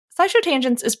SciShow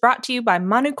Tangents is brought to you by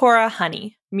Manukora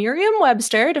Honey.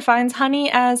 Merriam-Webster defines honey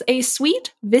as a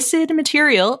sweet, viscid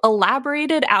material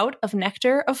elaborated out of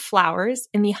nectar of flowers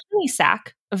in the honey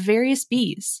sac of various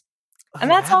bees. And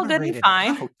that's all good and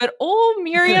fine, but old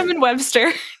Merriam and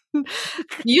Webster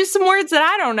used some words that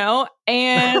I don't know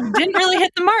and didn't really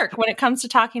hit the mark when it comes to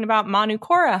talking about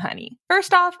Manukora honey.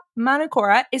 First off,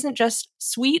 Manukora isn't just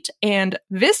sweet and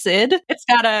viscid. It's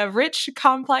got a rich,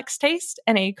 complex taste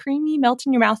and a creamy,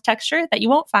 melt-in-your-mouth texture that you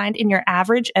won't find in your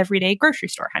average, everyday grocery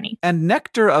store honey. And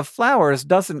nectar of flowers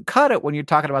doesn't cut it when you're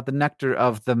talking about the nectar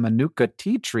of the Manuka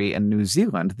tea tree in New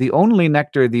Zealand, the only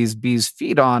nectar these bees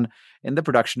feed on in the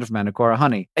production of Manukora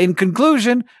honey. In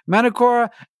conclusion,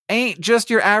 Manukora ain't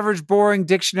just your average boring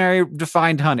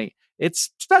dictionary-defined honey. It's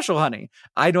special honey.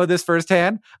 I know this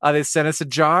firsthand. They sent us a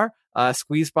jar, a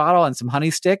squeeze bottle, and some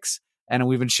honey sticks, and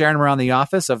we've been sharing them around the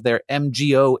office of their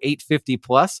MGO 850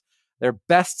 Plus, their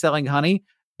best-selling honey.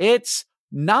 It's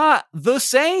not the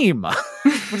same.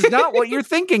 It's not what you're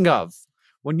thinking of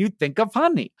when you think of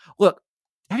honey. Look,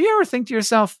 have you ever think to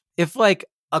yourself, if like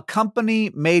a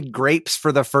company made grapes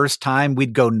for the first time,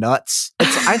 we'd go nuts?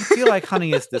 I feel like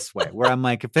honey is this way, where I'm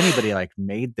like, if anybody like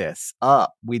made this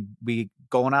up, we'd be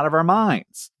going out of our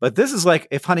minds. But this is like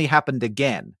if honey happened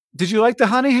again. Did you like the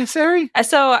honey, Sari?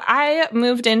 So I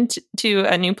moved into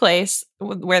a new place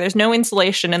where there's no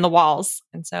insulation in the walls.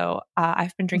 And so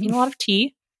I've been drinking a lot of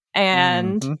tea.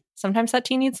 And sometimes that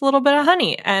tea needs a little bit of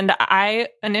honey. And I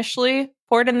initially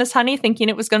poured in this honey thinking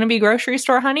it was going to be grocery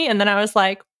store honey. And then I was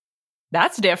like,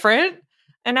 that's different.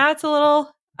 And now it's a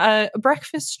little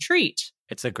breakfast treat.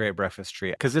 It's a great breakfast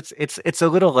treat because it's a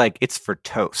little like it's for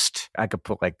toast. I could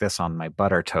put like this on my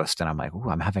butter toast and I'm like, ooh,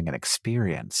 I'm having an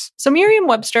experience. So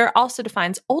Merriam-Webster also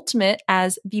defines ultimate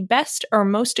as the best or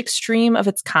most extreme of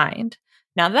its kind.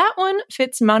 Now that one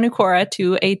fits Manukora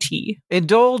to a T.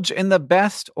 Indulge in the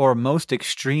best or most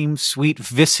extreme sweet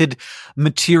viscid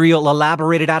material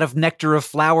elaborated out of nectar of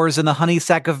flowers in the honey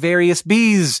sac of various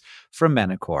bees from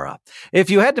Manukora. If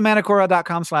you head to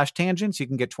manukora.com/tangents, you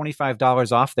can get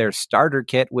 $25 off their starter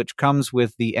kit, which comes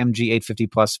with the MG 850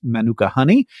 Plus Manuka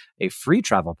honey, a free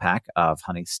travel pack of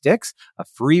honey sticks, a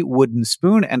free wooden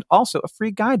spoon, and also a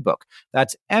free guidebook.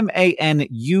 That's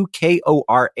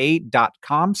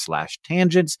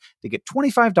manukora.com/tangents to get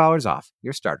 $25 off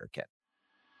your starter kit.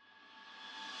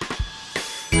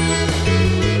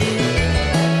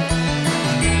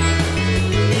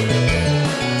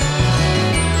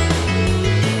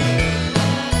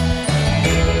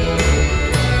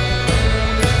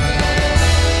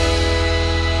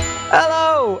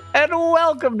 Hello, and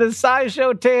welcome to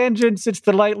SciShow Tangents. It's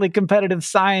the lightly competitive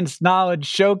science knowledge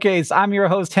showcase. I'm your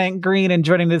host, Hank Green, and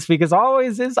joining this week, as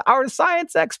always, is our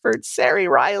science expert, Sari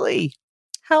Riley.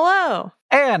 Hello.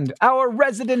 And our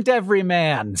resident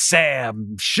everyman,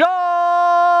 Sam Shaw.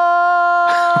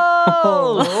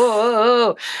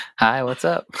 Hi, what's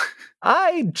up?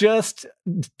 I just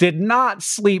did not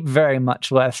sleep very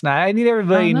much last night. I need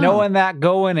everybody knowing that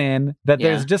going in, that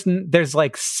there's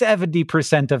like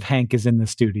 70% of Hank is in the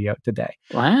studio today.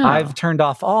 Wow. I've turned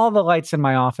off all the lights in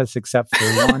my office except for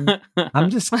one.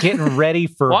 I'm just getting ready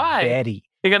for Betty.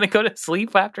 You're going to go to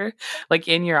sleep after, like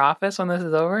in your office when this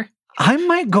is over? I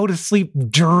might go to sleep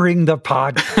during the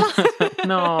podcast.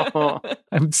 No.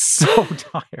 I'm so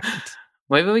tired.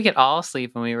 Maybe we could all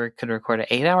sleep and could record an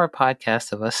 8-hour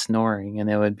podcast of us snoring, and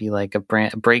it would be like a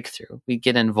breakthrough. We'd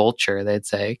get in Vulture. They'd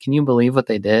say, can you believe what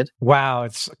they did? Wow,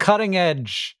 it's cutting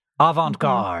edge,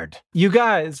 avant-garde. You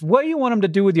guys, what do you want them to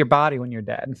do with your body when you're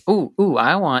dead? Ooh,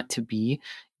 I want to be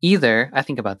I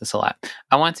think about this a lot.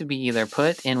 I want to be either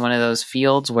put in one of those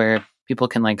fields where people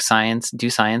can like do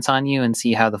science on you and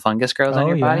see how the fungus grows on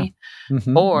your body.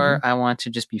 Or I want to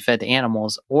just be fed to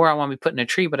animals, or I want to be put in a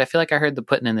tree, but I feel like I heard the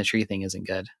putting in the tree thing isn't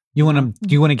good. Do you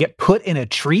want to get put in a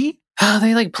tree? Oh,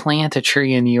 they like plant a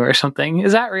tree in you or something.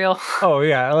 Is that real? Oh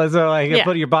yeah. So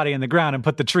put your body in the ground and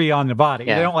put the tree on the body.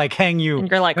 Yeah. They don't like hang you. And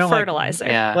you're like fertilizer.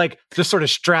 Like just sort of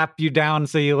strap you down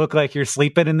so you look like you're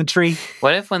sleeping in the tree.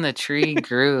 What if when the tree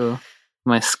grew,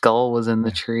 my skull was in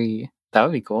the tree? That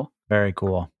would be cool. Very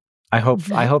cool. I hope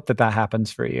that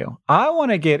happens for you. I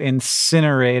want to get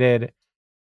incinerated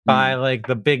by like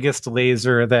the biggest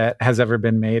laser that has ever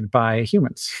been made by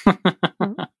humans.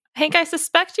 Hank, I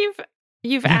suspect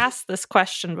you've asked this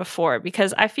question before,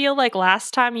 because I feel like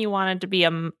last time you wanted to be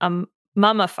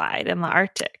mummified in the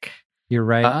Arctic. You're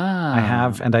right. I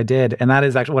have, and I did, and that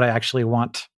is actually what I actually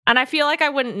want. And I feel like I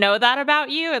wouldn't know that about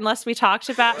you unless we talked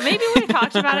about it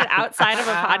outside of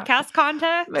a podcast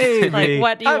context. Maybe. Like,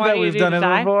 what do you want to do to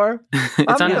die? Before.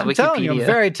 It's on his Wikipedia. I'm telling you, I'm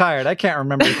very tired. I can't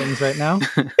remember things right now.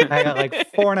 I got like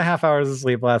 4.5 hours of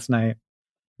sleep last night.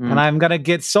 and I'm going to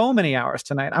get so many hours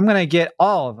tonight. I'm going to get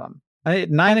all of them.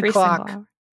 9 o'clock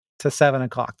to 7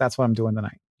 o'clock. That's what I'm doing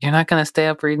tonight. You're not going to stay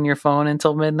up reading your phone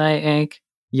until midnight, Hank?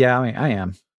 Yeah, I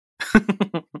am.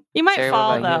 You might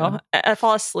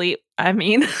fall asleep. I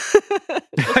mean,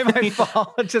 I might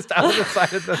fall just out of the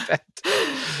side of the bed.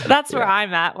 That's where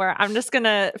I'm at, where I'm just going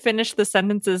to finish the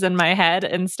sentences in my head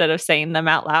instead of saying them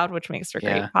out loud, which makes for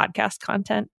great podcast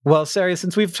content. Well, Sari,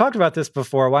 since we've talked about this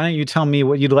before, why don't you tell me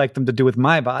what you'd like them to do with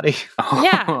my body?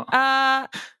 Yeah.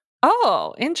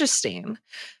 Interesting.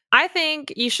 I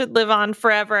think you should live on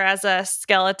forever as a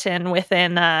skeleton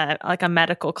within like a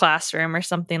medical classroom or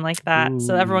something like that.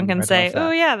 So everyone can say,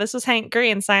 oh yeah, this was Hank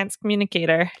Green, science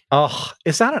communicator. Oh,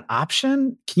 is that an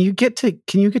option? Can you get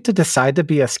to decide to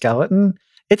be a skeleton?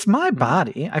 It's my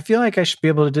body. I feel like I should be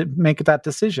able to make that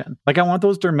decision. Like I want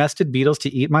those dermestid beetles to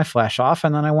eat my flesh off,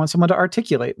 and then I want someone to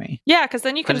articulate me. Yeah, because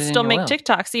then you can still make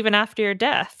TikToks even after your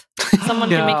death. Someone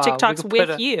can make TikToks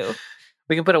with you.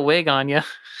 We can put a wig on you.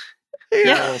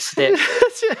 Yeah. Stick.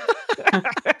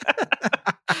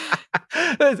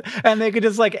 And they could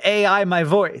just like AI my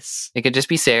voice. It could just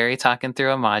be Sari talking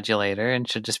through a modulator, and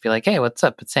she'll just be like, "Hey, what's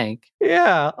up? It's Hank."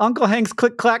 Yeah, Uncle Hank's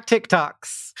click clack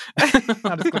TikToks.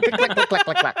 I'll just go click clack clack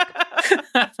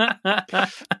clack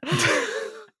clack.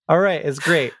 All right, it's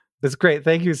great. It's great.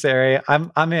 Thank you, Sari.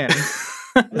 I'm in.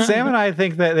 Sam and I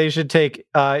think that they should take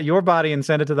your body and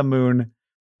send it to the moon.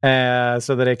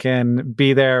 So that it can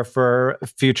be there for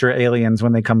future aliens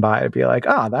when they come by to be like,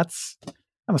 that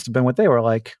must have been what they were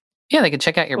like. Yeah, they could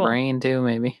check out your brain too,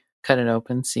 maybe. Cut it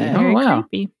open, see. Yeah, very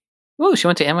creepy. Ooh, she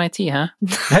went to MIT, huh?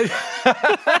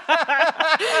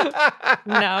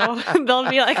 No, they'll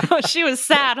be like, oh, she was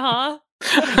sad, huh?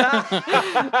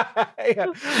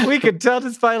 Yeah, we could tell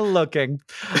just by looking.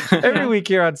 Every week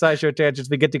here on SciShow Tangents,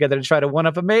 we get together to try to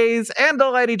one-up, amaze, and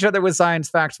delight each other with science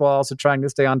facts while also trying to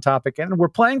stay on topic. And we're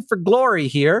playing for glory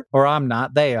here, or I'm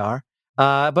not, they are.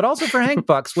 But also for Hank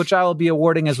Bucks, which I will be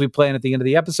awarding as we play in at the end of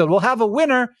the episode. We'll have a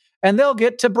winner, and they'll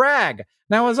get to brag.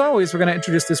 Now, as always, we're going to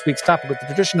introduce this week's topic with the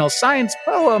traditional science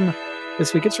poem.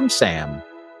 This week it's from Sam.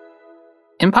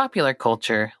 In popular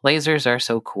culture, lasers are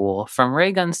so cool. From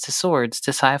ray guns to swords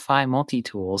to sci-fi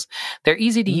multi-tools. They're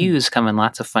easy to use, come in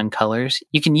lots of fun colors.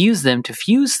 You can use them to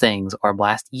fuse things or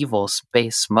blast evil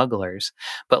space smugglers.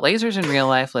 But lasers in real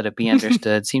life, let it be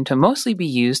understood, seem to mostly be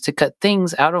used to cut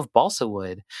things out of balsa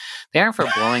wood. They aren't for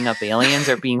blowing up aliens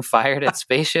or being fired at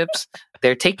spaceships.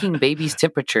 They're taking babies'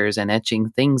 temperatures and etching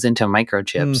things into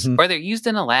microchips. Or they're used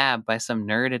in a lab by some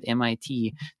nerd at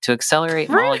MIT to accelerate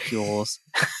molecules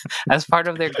as part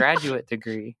of their graduate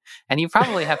degree. And you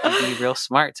probably have to be real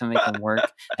smart to make them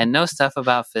work and know stuff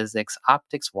about physics,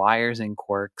 optics, wires, and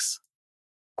quarks.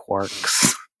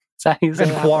 Quarks. Is that how you say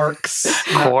that?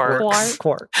 Quarks.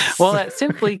 Quarks. Well, that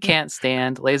simply can't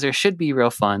stand. Lasers should be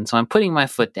real fun, so I'm putting my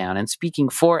foot down and speaking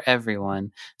for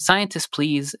everyone. Scientists,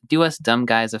 please do us dumb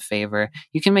guys a favor.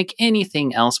 You can make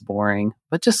anything else boring,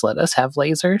 but just let us have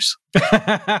lasers.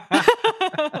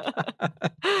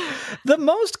 The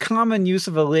most common use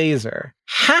of a laser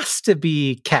has to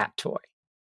be cat toy.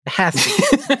 It has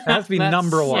to be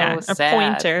number one. Yeah, a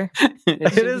pointer.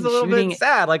 It is a little bit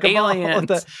sad. Like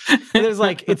aliens. There's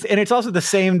like it's also the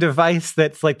same device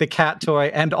that's like the cat toy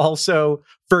and also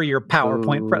for your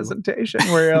PowerPoint presentation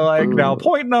where you're like, now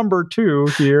point number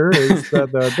 2 here is the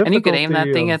difficulty. And you could aim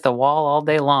that thing at the wall all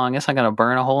day long. It's not going to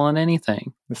burn a hole in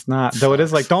anything. It's not. Though it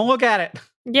is like, don't look at it.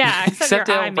 Yeah, except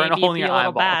your eye burn a hole in your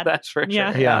eyeball. Bad. That's for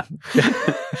sure. Yeah.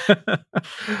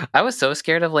 I was so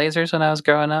scared of lasers when I was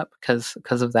growing up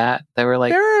because of that. They were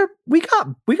like, we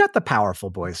got the powerful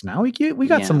boys now. We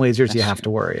got some lasers you have to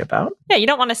worry about. Yeah, you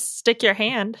don't want to stick your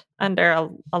hand under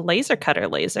a laser cutter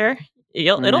laser.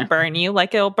 It'll burn you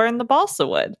like it'll burn the balsa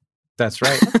wood. That's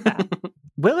right.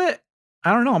 Will it?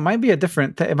 I don't know. It might be a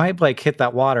different it might like hit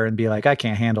that water and be like, I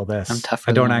can't handle this. I'm tougher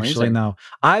I don't than actually laser. know.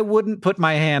 I wouldn't put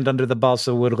my hand under the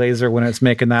balsa wood laser when it's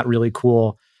making that really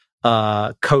cool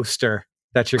coaster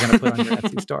that you're going to put on your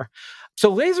Etsy store.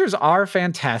 So lasers are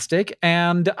fantastic.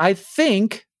 And I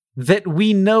think that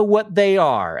we know what they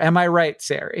are. Am I right,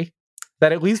 Sari?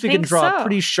 That at least we can draw a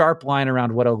pretty sharp line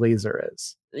around what a laser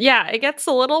is. Yeah, it gets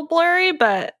a little blurry,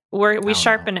 but we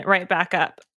sharpen it right back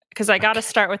up. Because I got to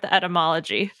start with the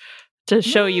etymology to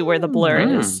show you where the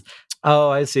blur is. Oh,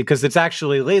 I see. Because it's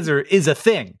actually, laser is a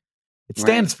thing. It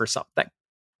stands for something.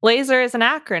 Laser is an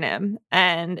acronym,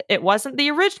 and it wasn't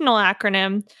the original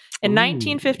acronym. In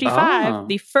 1955,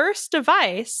 the first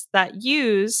device that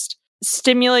used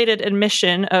stimulated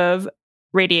emission of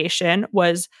radiation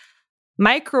was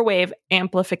microwave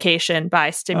amplification by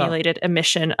stimulated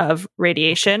emission of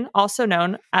radiation, also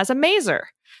known as a maser.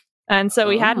 And so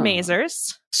we had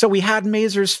masers. So we had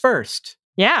masers first.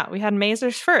 Yeah, we had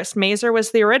masers first. Maser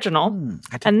was the original.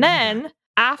 And then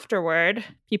afterward,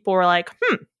 people were like,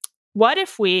 what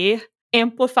if we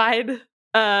amplified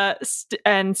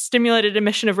and stimulated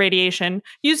emission of radiation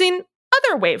using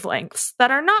other wavelengths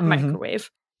that are not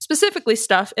microwave, specifically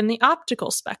stuff in the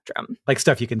optical spectrum. Like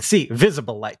stuff you can see,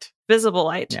 visible light. Visible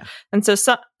light. Yeah. And so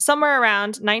somewhere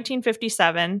around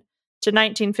 1957 to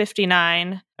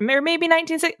 1959, or maybe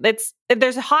 1960,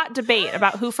 there's a hot debate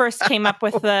about who first came up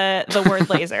with the word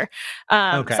laser.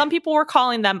 Some people were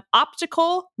calling them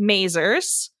optical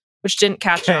masers, which didn't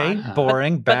catch on.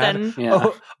 Boring, bad. But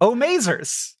then,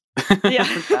 masers.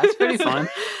 Yeah. That's pretty fun.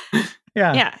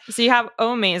 Yeah. So you have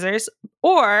masers,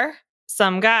 or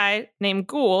some guy named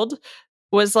Gould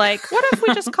was like, what if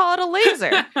we just call it a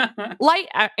laser? Light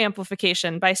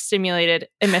amplification by stimulated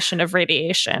emission of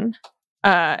radiation.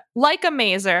 Like a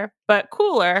maser, but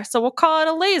cooler. So we'll call it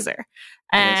a laser.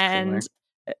 And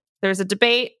there's a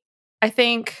debate, I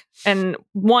think, and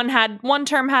one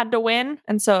term had to win.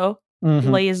 And so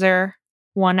laser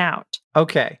won out.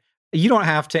 Okay. You don't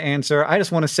have to answer. I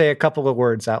just want to say a couple of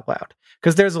words out loud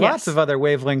because there's lots of other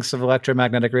wavelengths of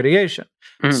electromagnetic radiation.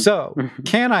 So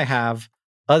can I have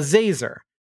a Zaser,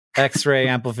 X-ray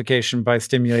amplification by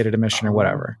stimulated emission or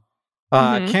whatever?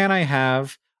 Can I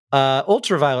have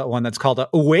ultraviolet one that's called a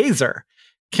Wazer?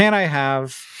 Can I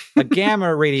have a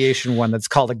gamma radiation one that's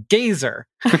called a Gazer?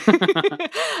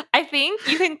 I think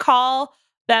you can call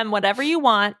them whatever you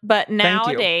want, but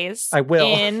nowadays, I will.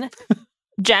 In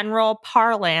general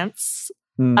parlance,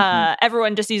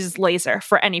 everyone just uses laser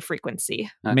for any frequency.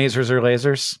 Masers or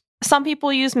lasers? Some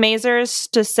people use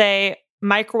masers to say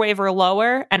microwave or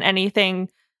lower, and anything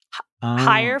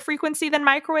higher frequency than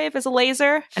microwave is a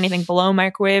laser. Anything below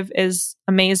microwave is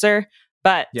a maser.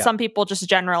 But some people just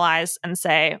generalize and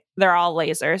say they're all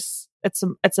lasers. It's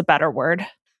a better word.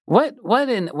 What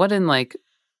in like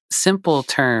simple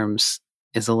terms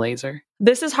is a laser?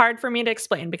 This is hard for me to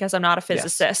explain because I'm not a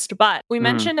physicist. But we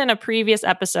mentioned in a previous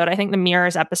episode, I think the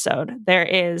mirrors episode, there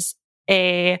is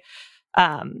a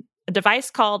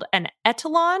device called an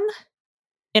etalon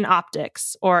in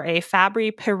optics, or a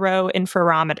Fabry-Perot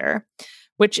interferometer,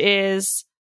 which is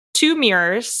two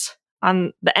mirrors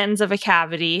on the ends of a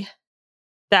cavity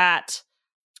that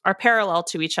are parallel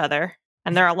to each other,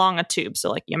 and they're along a tube.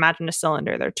 So like you imagine a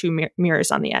cylinder, there are two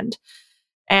mirrors on the end.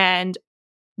 And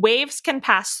waves can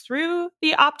pass through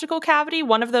the optical cavity,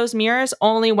 one of those mirrors,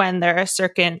 only when they're a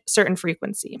certain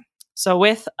frequency. So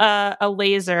with a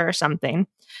laser or something,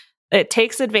 it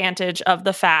takes advantage of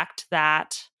the fact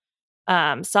that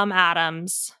some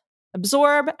atoms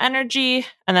absorb energy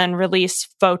and then release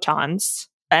photons,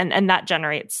 and that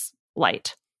generates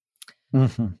light.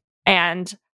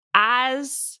 And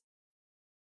as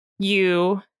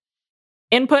you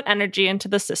input energy into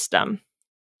the system,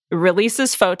 it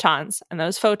releases photons, and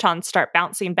those photons start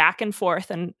bouncing back and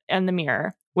forth in the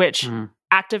mirror, which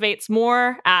activates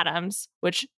more atoms,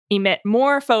 which emit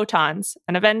more photons.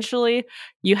 And eventually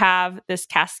you have this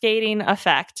cascading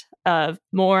effect of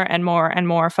more and more and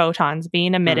more photons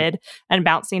being emitted and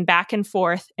bouncing back and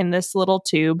forth in this little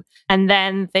tube. And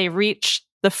then they reach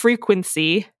the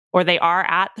frequency, or they are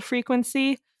at the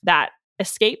frequency that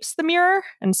escapes the mirror.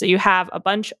 And so you have a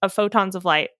bunch of photons of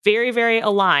light, very, very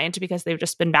aligned, because they've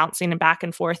just been bouncing back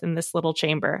and forth in this little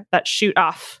chamber, that shoot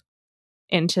off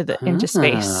into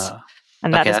space.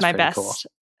 And that is my best. Cool.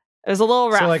 It was a little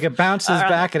rough. So like it bounces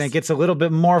back and it gets a little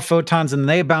bit more photons, and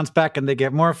they bounce back and they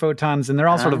get more photons, and they're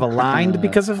all sort of aligned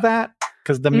because of that,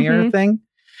 because the mirror thing.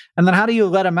 And then how do you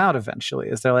let them out eventually?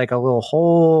 Is there like a little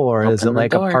hole, or is it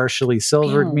like a partially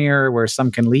silvered mirror where some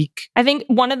can leak? I think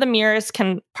one of the mirrors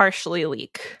can partially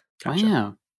leak. Gotcha.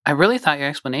 Wow. I really thought your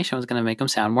explanation was going to make them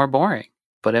sound more boring,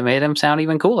 but it made them sound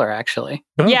even cooler, actually.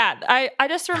 Yeah, I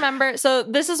just remember, so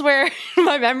this is where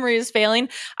my memory is failing.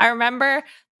 I remember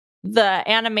the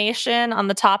animation on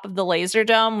the top of the laser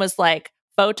dome was like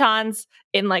photons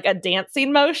in like a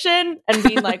dancing motion, and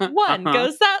being like, one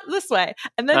goes this way,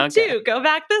 and then two go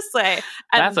back this way.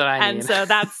 And, that's what I mean. And so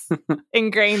that's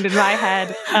ingrained in my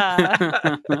head.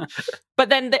 But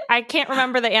then I can't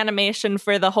remember the animation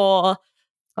for the whole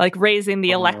like raising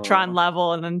the electron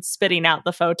level and then spitting out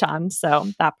the photons. So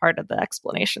that part of the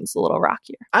explanation is a little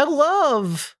rockier. I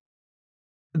love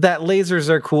that lasers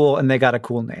are cool and they got a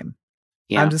cool name.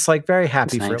 Yeah. I'm just like very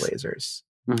happy for lasers.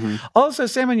 Also,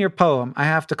 Sam, in your poem, I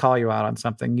have to call you out on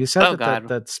something. You said that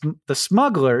the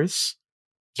smugglers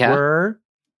were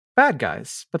bad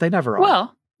guys, but they never are.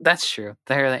 Well, that's true.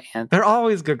 They're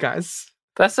always good guys.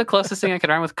 That's the closest thing I could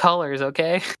rhyme with colors,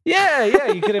 okay?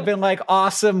 Yeah. You could have been like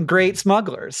awesome, great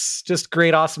smugglers. Just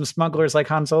great, awesome smugglers like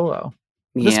Han Solo.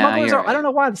 The smugglers are, I don't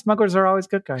know why the smugglers are always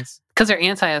good guys. Because they're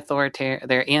anti-authoritarian.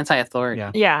 They're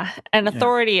anti-authority. Yeah. And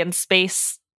authority in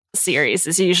space series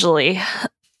is usually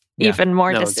even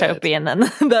more dystopian than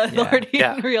the authority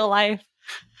in real life.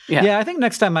 Yeah, I think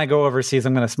next time I go overseas,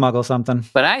 I'm going to smuggle something.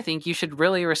 But I think you should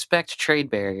really respect trade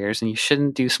barriers and you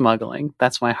shouldn't do smuggling.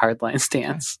 That's my hardline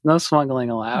stance. No smuggling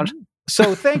allowed.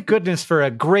 So thank goodness for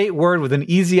a great word with an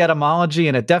easy etymology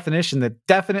and a definition that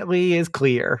definitely is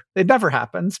clear. It never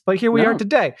happens, but here we are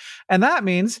today. And that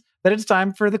means that it's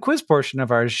time for the quiz portion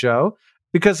of our show,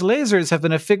 because lasers have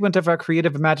been a figment of our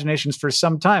creative imaginations for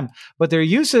some time, but their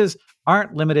uses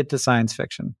aren't limited to science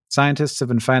fiction. Scientists have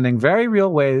been finding very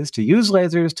real ways to use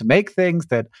lasers to make things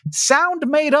that sound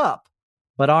made up,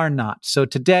 but are not. So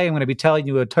today I'm going to be telling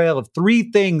you a tale of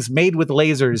 3 things made with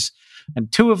lasers, and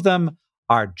 2 of them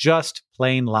are just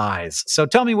plain lies. So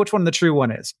tell me which one the true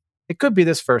one is. It could be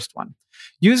this first one.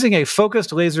 Using a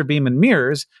focused laser beam and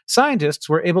mirrors, scientists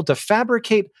were able to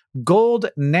fabricate gold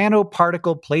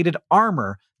nanoparticle plated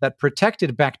armor that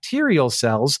protected bacterial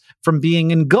cells from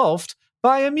being engulfed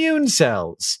by immune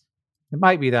cells. It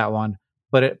might be that one,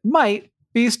 but it might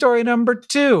be story number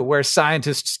 2, where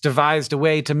scientists devised a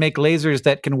way to make lasers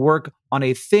that can work on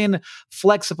a thin,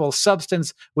 flexible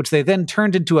substance, which they then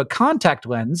turned into a contact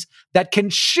lens that can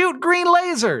shoot green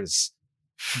lasers.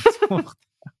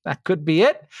 That could be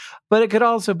it, but it could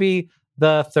also be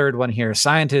the third one here.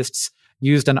 Scientists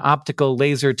used an optical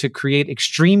laser to create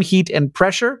extreme heat and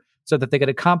pressure so that they could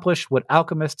accomplish what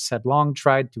alchemists had long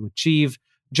tried to achieve.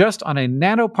 Just on a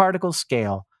nanoparticle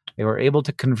scale, they were able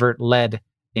to convert lead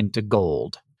into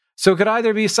gold. So it could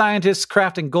either be scientists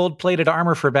crafting gold-plated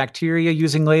armor for bacteria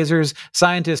using lasers,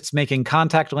 scientists making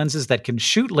contact lenses that can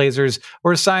shoot lasers,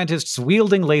 or scientists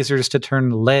wielding lasers to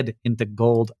turn lead into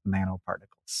gold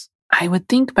nanoparticles. I would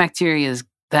think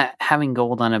that having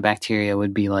gold on a bacteria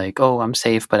would be like, oh, I'm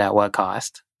safe, but at what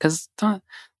cost? Because they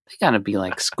gotta be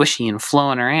like squishy and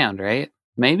flowing around, right?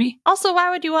 Maybe. Also, why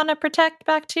would you want to protect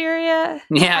bacteria?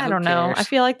 Yeah, I don't know. I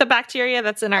feel like the bacteria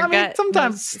that's in our gut.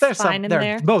 Sometimes there's fine in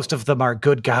there. Most of them are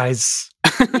good guys.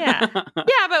 Yeah,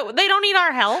 but they don't need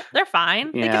our help. They're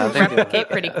fine. Yeah, they can replicate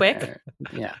pretty quick.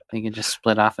 Yeah, they can just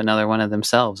split off another one of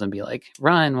themselves and be like,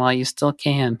 "Run while you still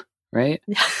can." Right?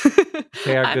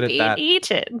 They are good at that.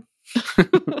 Eaten.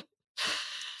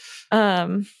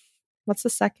 What's the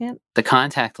second? The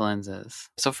contact lenses.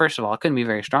 So first of all, it couldn't be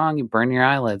very strong. You burn your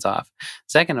eyelids off.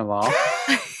 Second of all,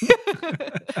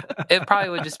 it probably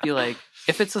would just be like,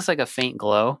 if it's just like a faint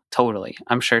glow, totally.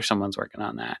 I'm sure someone's working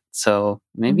on that. So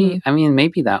maybe,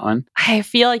 maybe that one. I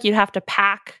feel like you'd have to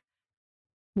pack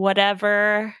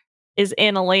whatever is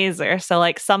in a laser. So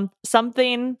like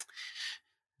something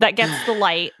that gets the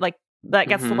light, like that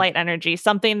gets the light energy,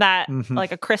 something that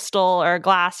like a crystal or a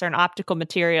glass or an optical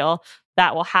material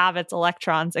that will have its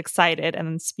electrons excited and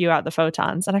then spew out the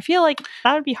photons. And I feel like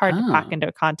that would be hard to pack into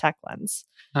a contact lens.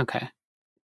 Okay.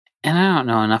 And I don't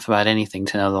know enough about anything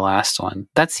to know the last one.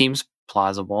 That seems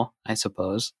plausible, I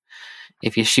suppose.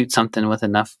 If you shoot something with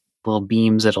enough little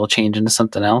beams, it'll change into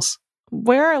something else.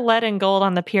 Where are lead and gold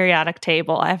on the periodic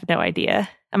table? I have no idea.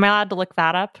 Am I allowed to look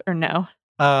that up or no?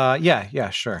 Yeah,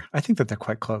 sure. I think that they're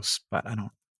quite close, but I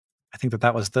think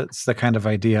that was the kind of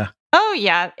idea. Oh,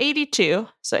 yeah, 82.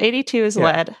 So 82 is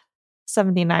lead,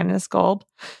 79 is gold.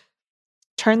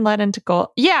 Turn lead into gold.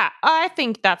 Yeah, I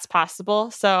think that's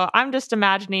possible. So I'm just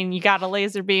imagining you got a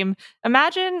laser beam.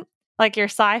 Imagine like your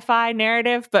sci-fi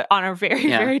narrative, but on a very,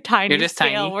 very tiny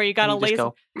scale where you got a laser.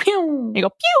 Go, pew. You go,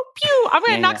 pew, pew. I'm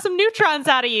going to knock some neutrons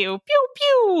out of you. Pew,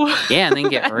 pew. Yeah, and then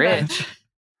get rich.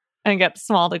 And get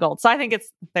small to gold. So I think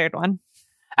it's the third one.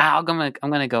 I'm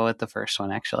gonna go with the first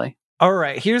one, actually. All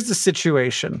right, here's the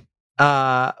situation.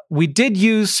 We did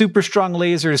use super strong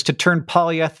lasers to turn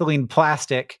polyethylene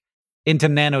plastic into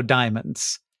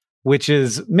nanodiamonds, which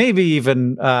is maybe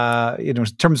even in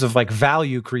terms of like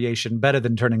value creation better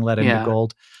than turning lead into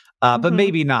gold. But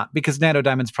maybe not, because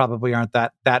nanodiamonds probably aren't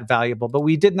that valuable. But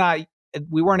we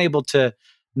weren't able to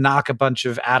knock a bunch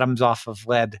of atoms off of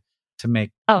lead to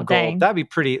make gold. Dang.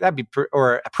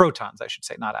 Or protons, I should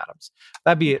say, not atoms.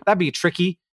 That'd be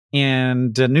tricky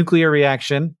and a nuclear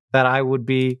reaction that I would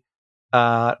be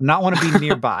not want to be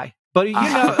nearby. But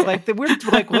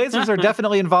lasers are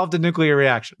definitely involved in nuclear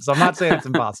reactions. So I'm not saying it's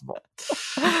impossible.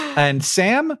 And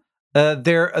Sam,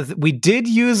 we did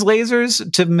use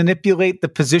lasers to manipulate the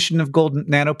position of gold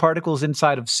nanoparticles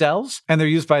inside of cells, and they're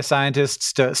used by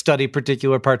scientists to study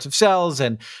particular parts of cells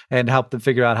and help them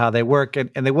figure out how they work. And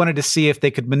they wanted to see if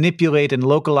they could manipulate and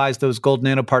localize those gold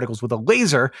nanoparticles with a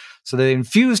laser. So they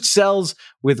infused cells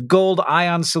with gold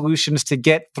ion solutions to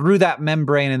get through that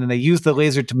membrane, and then they used the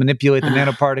laser to manipulate the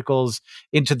nanoparticles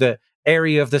into the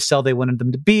area of the cell they wanted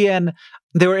them to be in.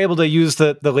 They were able to use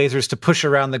the lasers to push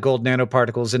around the gold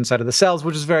nanoparticles inside of the cells,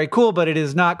 which is very cool, but it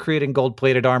is not creating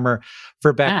gold-plated armor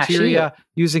for bacteria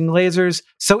using lasers.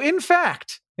 So in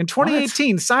fact, in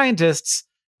 2018, scientists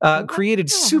created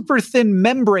super thin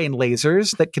membrane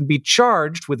lasers that can be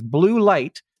charged with blue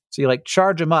light. So you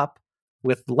charge them up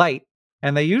with light,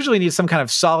 and they usually need some kind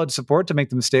of solid support to make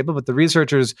them stable. But the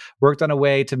researchers worked on a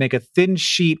way to make a thin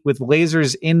sheet with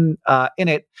lasers in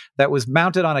it that was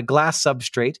mounted on a glass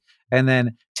substrate, and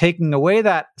then taking away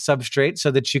that substrate so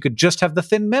that you could just have the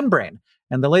thin membrane.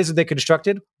 And the laser they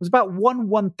constructed was about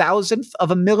 1/1000th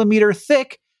of a millimeter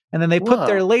thick. And then they put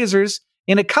their lasers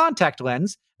in a contact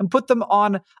lens and put them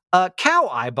on cow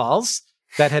eyeballs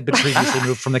that had been previously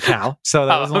moved from the cow. So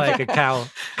that wasn't like a cow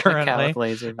currently. A cow with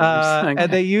laser beams. And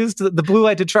they used the blue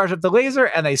light to charge up the laser,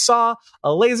 and they saw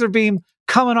a laser beam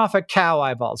coming off of cow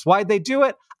eyeballs. Why'd they do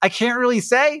it? I can't really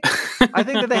say. I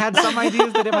think that they had some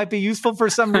ideas that it might be useful for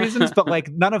some reasons, but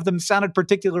none of them sounded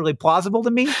particularly plausible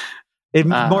to me. It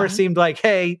more seemed like,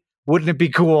 hey, wouldn't it be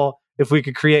cool if we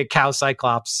could create cow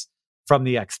Cyclops from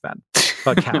the X-Men?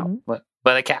 But cow.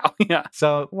 But a cow, yeah.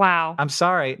 So, wow. I'm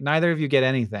sorry. Neither of you get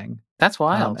anything. That's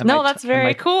wild. No, that's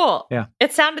very cool. Yeah.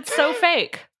 It sounded so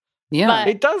fake. Yeah. But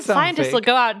it does sound scientists fake. will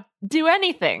go out, do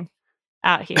anything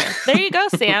out here. There you go,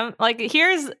 Sam.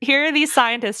 Here are these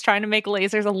scientists trying to make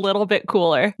lasers a little bit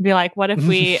cooler. Be like, what if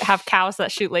we have cows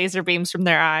that shoot laser beams from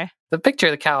their eye? The picture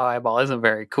of the cow eyeball isn't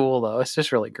very cool, though. It's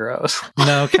just really gross.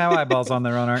 No, cow eyeballs on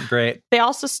their own aren't great. They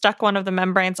also stuck one of the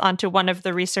membranes onto one of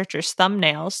the researchers'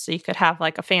 thumbnails, so you could have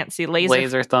a fancy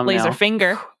laser thumbnail. Laser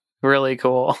finger. Really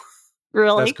cool.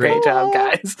 Really That's cool. Great job,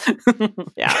 guys.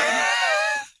 Yeah.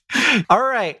 All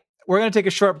right. We're going to take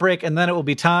a short break, and then it will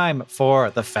be time for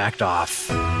the Fact Off.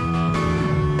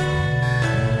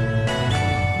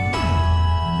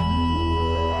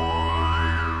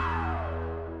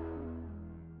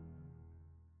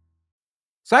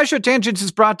 SciShow Tangents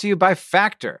is brought to you by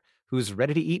Factor, whose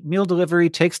ready-to-eat meal delivery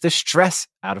takes the stress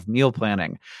out of meal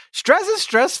planning. Stress is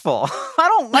stressful. I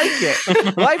don't like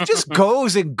it. Life just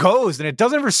goes and goes, and it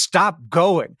doesn't ever stop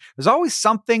going. There's always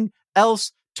something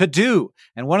else to do.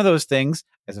 And one of those things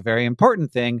is a very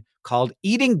important thing called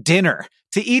eating dinner.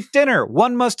 To eat dinner,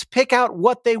 one must pick out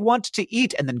what they want to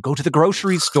eat and then go to the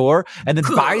grocery store and then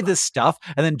buy the stuff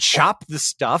and then chop the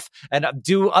stuff and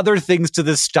do other things to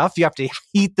this stuff. You have to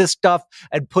heat the stuff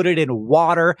and put it in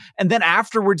water. And then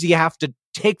afterwards, you have to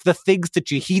take the things that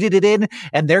you heated it in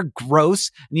and they're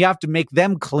gross and you have to make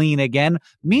them clean again.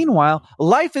 Meanwhile,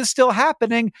 life is still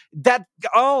happening. That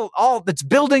all that's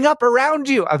building up around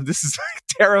you. This is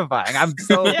terrifying.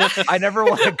 I never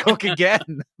want to cook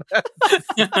again.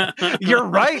 You're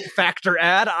right, Factor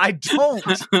ad. I don't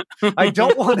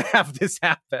want to have this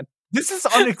happen. This is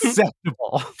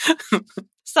unacceptable.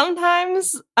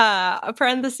 Sometimes,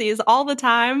 parentheses, all the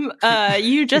time,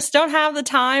 you just don't have the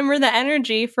time or the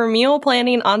energy for meal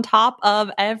planning on top of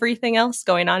everything else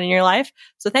going on in your life.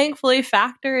 So thankfully,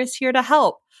 Factor is here to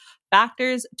help.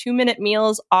 Factor's 2-minute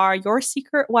meals are your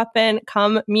secret weapon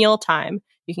come mealtime.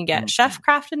 You can get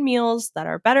chef-crafted meals that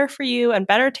are better for you and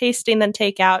better tasting than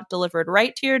takeout, delivered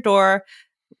right to your door,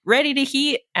 ready to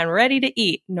heat and ready to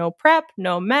eat. No prep,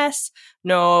 no mess,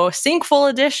 no sink full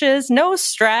of dishes, no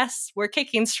stress. We're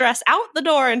kicking stress out the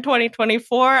door in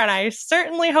 2024, and I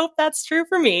certainly hope that's true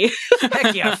for me.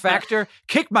 Heck yeah, Factor.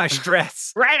 Kick my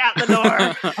stress. Right out the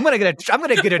door. I'm gonna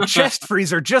get a chest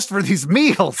freezer just for these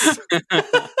meals.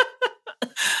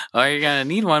 Well, you're going to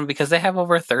need one because they have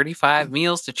over 35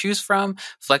 meals to choose from,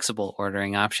 flexible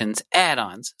ordering options,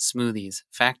 add-ons, smoothies.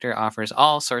 Factor offers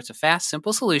all sorts of fast,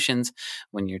 simple solutions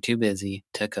when you're too busy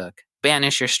to cook.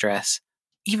 Banish your stress,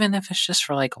 even if it's just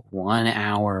for 1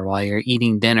 hour while you're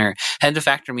eating dinner. Head to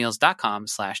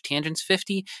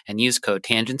factormeals.com/tangents50 and use code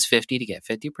tangents50 to get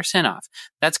 50% off.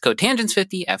 That's code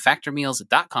tangents50 at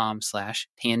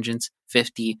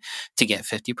factormeals.com/tangents50 to get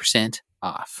 50%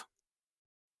 off.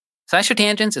 SciShow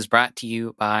Tangents is brought to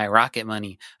you by Rocket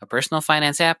Money, a personal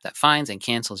finance app that finds and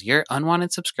cancels your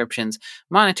unwanted subscriptions,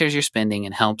 monitors your spending,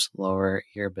 and helps lower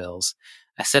your bills.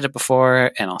 I said it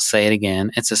before, and I'll say it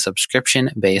again. It's a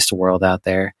subscription-based world out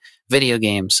there. Video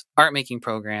games, art-making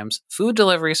programs, food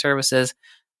delivery services.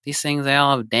 These things, they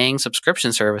all have dang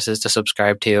subscription services to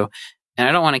subscribe to. And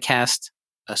I don't want to cast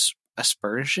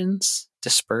aspersions?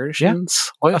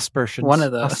 Dispersions? Yeah. Aspersions. One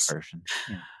of those. Aspersions.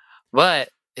 Yeah. But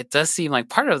it does seem like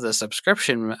part of the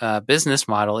subscription business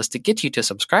model is to get you to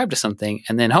subscribe to something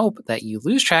and then hope that you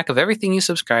lose track of everything you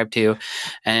subscribe to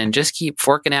and just keep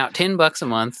forking out $10 a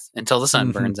month until the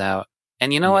sun burns out.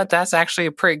 And you know what? That's actually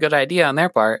a pretty good idea on their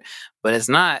part, but it's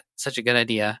not such a good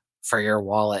idea for your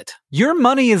wallet. Your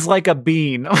money is like a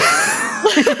bean.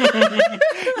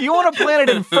 You want to plant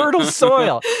it in fertile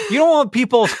soil. You don't want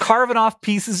people carving off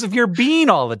pieces of your bean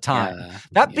all the time.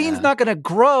 That bean's not going to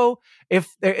grow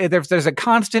if there's a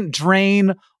constant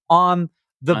drain on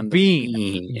the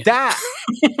bean. That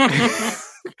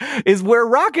is where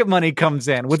Rocket Money comes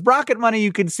in. With Rocket Money,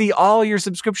 you can see all your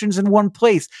subscriptions in one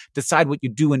place, decide what you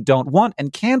do and don't want,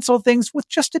 and cancel things with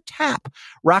just a tap.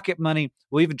 Rocket Money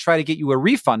will even try to get you a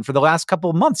refund for the last couple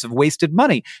of months of wasted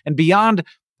money. And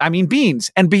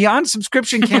beans. And beyond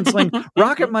subscription canceling,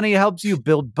 Rocket Money helps you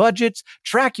build budgets,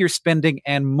 track your spending,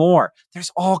 and more.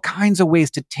 There's all kinds of ways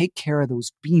to take care of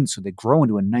those beans so they grow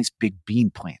into a nice big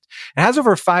bean plant. It has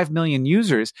over 5 million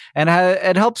users, and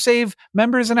it helps save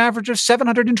members an average of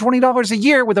 $720 a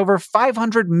year with over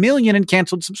 500 million in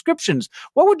canceled subscriptions.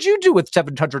 What would you do with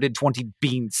 720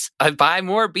 beans? I'd buy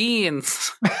more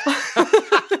beans.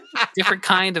 Different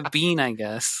kind of bean, I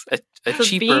guess. A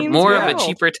cheaper, more of a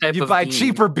cheaper type of bean. You buy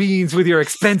cheaper beans with your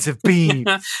expensive beans.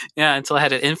 Yeah, until I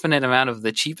had an infinite amount of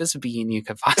the cheapest bean you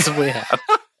could possibly have.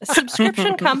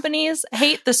 Subscription companies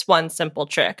hate this one simple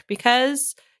trick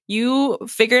because you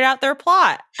figured out their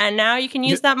plot, and now you can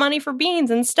use that money for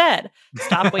beans instead.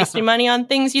 Stop wasting money on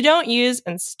things you don't use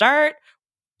and start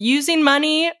using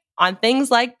money on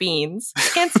things like beans.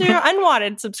 Cancel your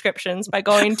unwanted subscriptions by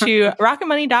going to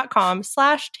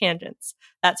rocketmoney.com/tangents.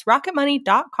 That's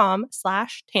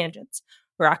rocketmoney.com/tangents.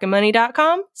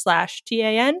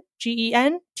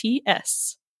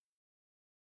 rocketmoney.com/TANGENTS.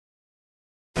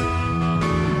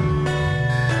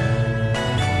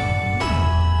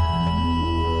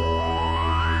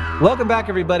 Welcome back,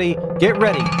 everybody. Get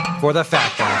ready for the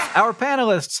Fact Off. Our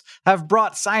panelists have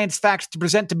brought science facts to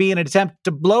present to me in an attempt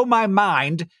to blow my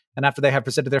mind. And after they have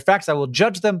presented their facts, I will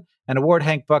judge them and award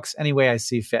Hank bucks any way I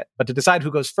see fit. But to decide who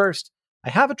goes first, I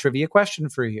have a trivia question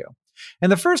for you. In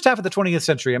the first half of the 20th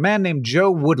century, a man named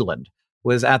Joe Woodland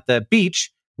was at the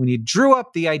beach when he drew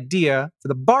up the idea for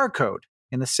the barcode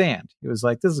in the sand. He was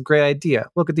like, this is a great idea.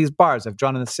 Look at these bars I've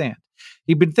drawn in the sand.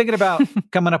 He'd been thinking about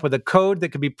coming up with a code that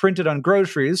could be printed on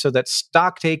groceries so that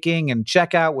stock taking and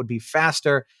checkout would be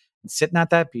faster. And sitting at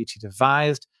that beach, he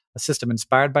devised a system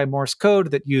inspired by Morse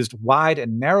code that used wide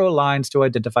and narrow lines to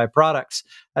identify products.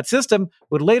 That system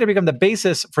would later become the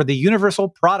basis for the Universal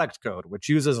Product Code, which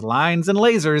uses lines and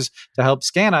lasers to help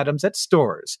scan items at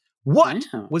stores. What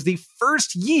was the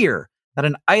first year that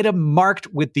an item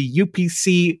marked with the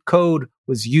UPC code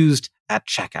was used at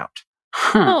checkout?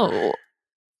 Oh,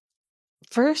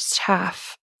 first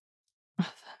half.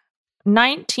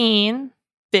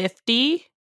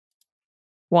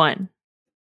 1951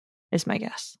 is my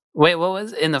guess. Wait, what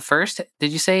was in the first?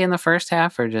 Did you say in the first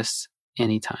half or just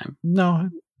any time? No,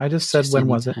 I just said when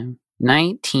was it?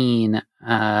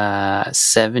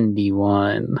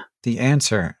 1971. The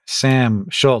answer, Sam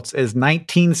Schultz, is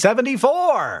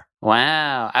 1974.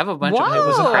 Wow, I have a bunch of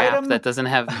crap that doesn't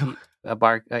have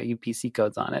UPC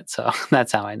codes on it, so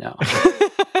that's how I know.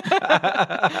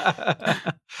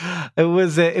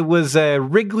 It was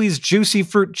Wrigley's Juicy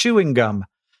Fruit Chewing Gum.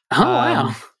 Oh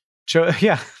wow!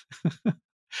 Yeah.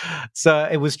 So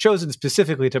it was chosen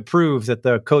specifically to prove that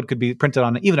the code could be printed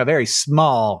on even a very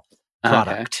small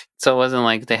product. Okay. So it wasn't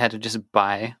like they had to just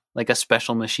buy like a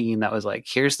special machine that was like,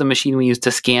 here's the machine we use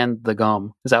to scan the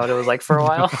gum. Is that what it was like for a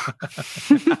while?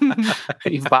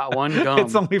 You bought one gum.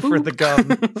 It's only for the gum.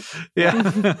 Yeah.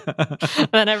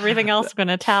 Then everything else is going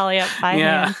to tally up by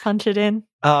hand, punch it in.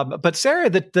 But Sarah,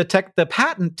 the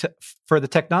patent for the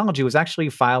technology was actually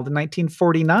filed in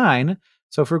 1949.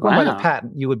 So if we're going by the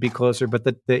patent, you would be closer. But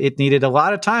it needed a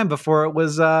lot of time before it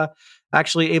was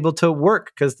actually able to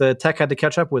work because the tech had to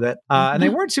catch up with it. And they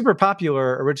weren't super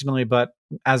popular originally, but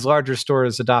as larger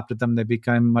stores adopted them, they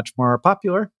became much more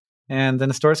popular. And then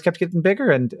the stores kept getting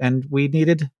bigger, and we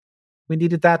needed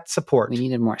that support. We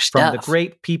needed more stuff from the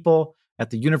great people at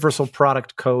the Universal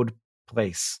Product Code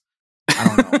place. I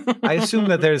don't know. I assume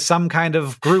that there's some kind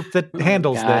of group that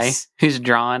handles this. Who's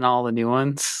drawing all the new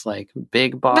ones? Like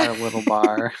big bar, little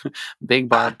bar, big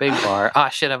bar, big bar. Ah,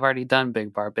 shit, I've already done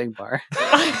big bar, big bar.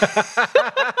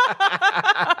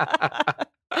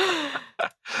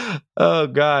 Oh,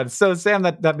 God. So, Sam,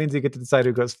 that means you get to decide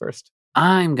who goes first.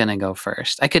 I'm going to go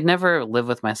first. I could never live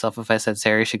with myself if I said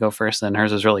Sarah should go first and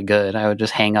hers was really good. I would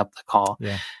just hang up the call.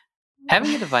 Yeah.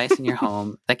 Having a device in your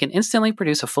home that can instantly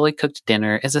produce a fully cooked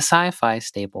dinner is a sci-fi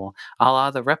staple, a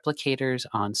la the replicators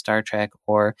on Star Trek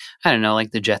or, I don't know,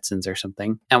 like the Jetsons or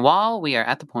something. And while we are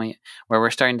at the point where we're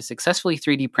starting to successfully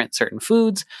 3D print certain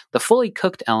foods, the fully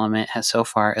cooked element has so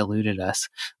far eluded us.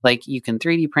 Like, you can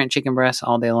 3D print chicken breasts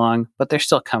all day long, but they're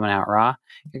still coming out raw.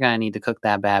 You're going to need to cook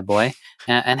that bad boy.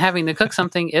 And having to cook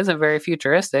something isn't very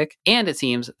futuristic. And it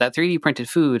seems that 3D printed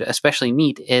food, especially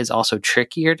meat, is also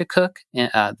trickier to cook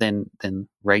than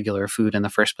regular food in the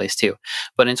first place, too.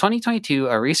 But in 2022,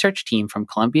 a research team from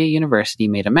Columbia University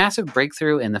made a massive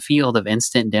breakthrough in the field of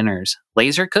instant dinners,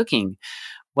 laser cooking.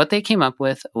 What they came up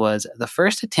with was the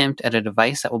first attempt at a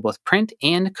device that will both print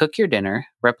and cook your dinner,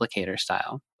 replicator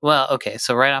style. Well, okay,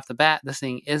 so right off the bat, this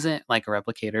thing isn't like a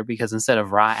replicator because instead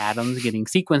of raw atoms getting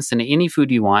sequenced into any food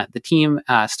you want, the team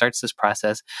starts this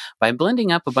process by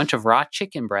blending up a bunch of raw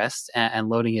chicken breasts and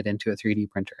loading it into a 3D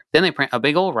printer. Then they print a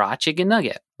big old raw chicken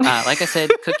nugget. Like I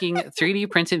said, cooking 3D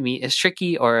printed meat is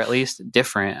tricky, or at least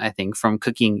different, I think, from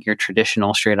cooking your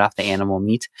traditional straight off the animal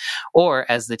meat. Or,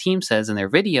 as the team says in their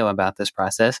video about this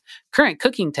process, current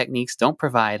cooking techniques don't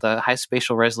provide the high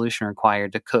spatial resolution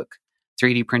required to cook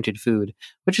 3D printed food,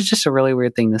 which is just a really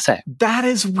weird thing to say. That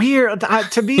is weird.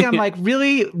 To me, I'm like,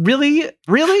 really?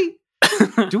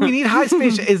 Do we need high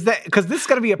spatial? Is that because this is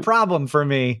going to be a problem for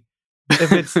me?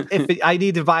 I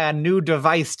need to buy a new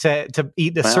device to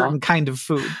eat a certain kind of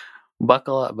food.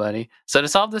 Buckle up, buddy. So to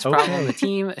solve this problem, the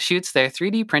team shoots their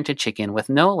 3D printed chicken with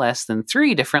no less than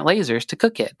 3 different lasers to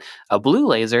cook it. A blue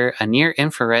laser, a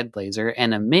near-infrared laser,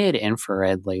 and a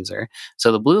mid-infrared laser.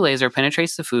 So the blue laser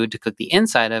penetrates the food to cook the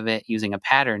inside of it using a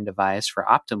pattern device for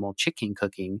optimal chicken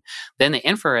cooking. Then the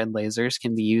infrared lasers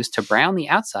can be used to brown the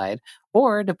outside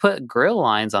or to put grill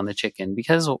lines on the chicken,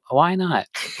 because why not?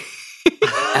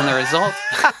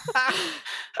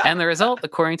 And the result,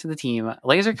 according to the team,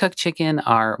 laser-cooked chicken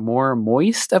are more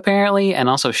moist, apparently, and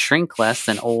also shrink less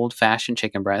than old-fashioned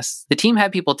chicken breasts. The team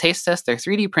had people taste test their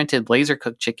 3D-printed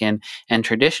laser-cooked chicken and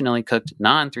traditionally cooked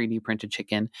non-3D-printed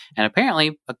chicken, and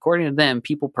apparently, according to them,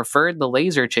 people preferred the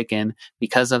laser chicken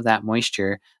because of that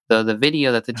moisture, though the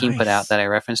video that the team put out that I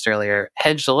referenced earlier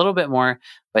hedged a little bit more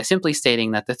by simply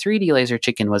stating that the 3D laser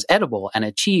chicken was edible and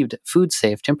achieved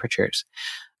food-safe temperatures.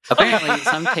 Apparently,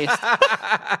 some taste.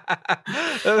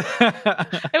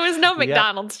 It was no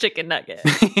McDonald's chicken nugget.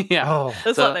 Yeah,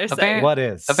 that's what they're saying. What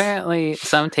is? Apparently,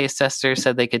 some taste testers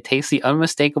said they could taste the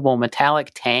unmistakable metallic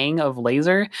tang of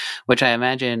laser, which I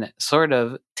imagine sort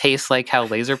of tastes like how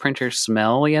laser printers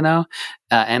smell,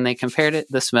 and they compared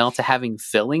the smell to having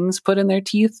fillings put in their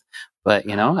teeth. But,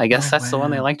 I guess that's the one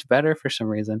they liked better for some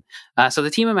reason. So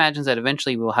the team imagines that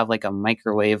eventually we'll have like a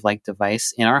microwave-like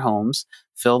device in our homes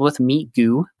filled with meat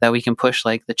goo that we can push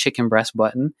like the chicken breast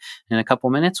button. In a couple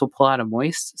minutes, we'll pull out a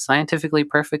moist, scientifically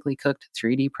perfectly cooked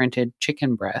 3D printed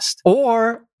chicken breast.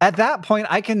 Or at that point,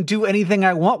 I can do anything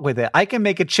I want with it. I can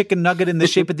make a chicken nugget in the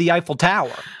shape of the Eiffel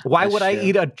Tower. Why would I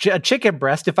eat a chicken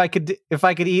breast if I could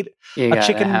eat a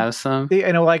chicken? Have some,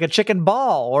 like a chicken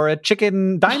ball or a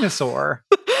chicken dinosaur.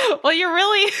 Well, you're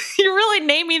really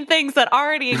naming things that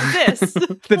already exist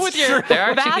with your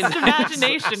vast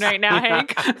imagination right now,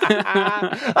 Hank.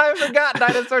 I forgot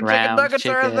dinosaur chicken nuggets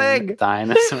are a thing.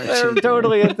 Dinosaur chicken. They're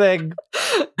totally a thing.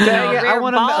 Dang it, I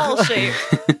want ball shape.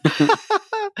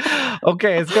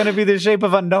 Okay, it's going to be the shape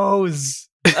of a nose.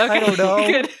 Okay, I don't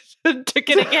know. Good.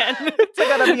 Chicken again. It's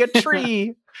gotta be a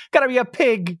tree. Gotta be a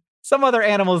pig. Some other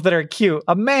animals that are cute.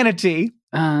 A manatee.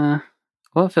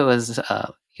 What if it was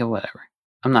whatever.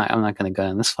 I'm not going to go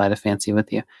on this flight of fancy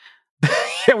with you.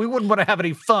 Yeah, we wouldn't want to have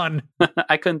any fun.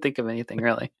 I couldn't think of anything,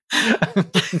 really.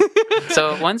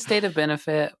 So one stated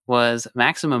benefit was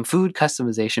maximum food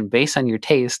customization based on your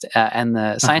taste. And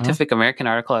the Scientific American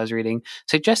article I was reading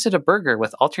suggested a burger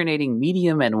with alternating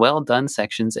medium and well-done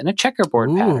sections in a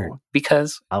checkerboard pattern.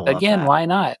 Because, again, why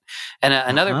not? And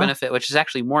another benefit, which is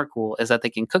actually more cool, is that they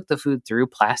can cook the food through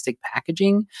plastic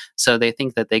packaging. So they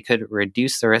think that they could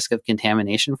reduce the risk of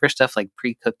contamination for stuff like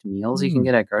pre-cooked meals you can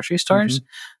get at grocery stores.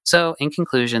 So, in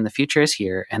conclusion, the future is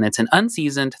here, and it's an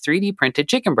unseasoned 3D printed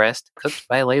chicken breast cooked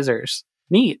by lasers.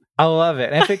 Neat. I love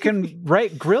it. And if it can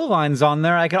write grill lines on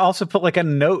there, I can also put like a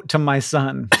note to my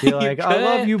son. Be like, I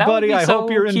love you, buddy. I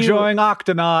hope you're enjoying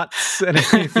Octonauts. And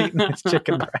he's eating his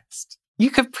chicken breast.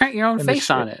 You could print your own face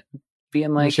on it.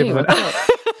 Being like, hey, what's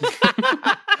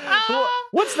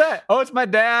that? Oh, it's my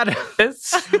dad.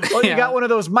 You got one of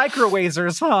those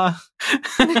microwavers, huh?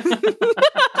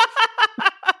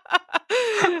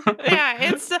 Yeah,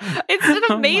 it's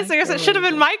amazing. It should have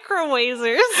been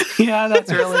microwavers. Yeah,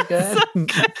 that's really good. So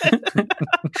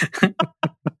good.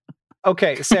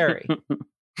 Okay, Sari.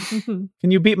 Can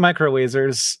you beat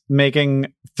microwavers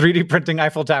making 3D printing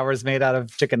Eiffel Towers made out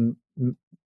of chicken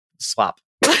slop.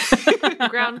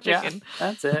 Ground chicken.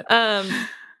 Yeah, that's it.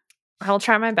 I'll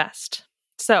try my best.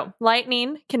 So,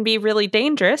 lightning can be really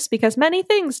dangerous because many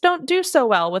things don't do so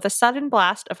well with a sudden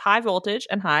blast of high voltage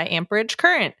and high amperage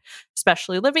current,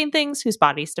 especially living things whose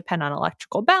bodies depend on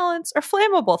electrical balance or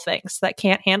flammable things that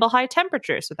can't handle high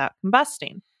temperatures without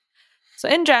combusting. So,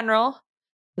 in general,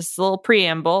 this is a little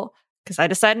preamble because I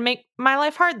decided to make my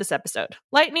life hard this episode.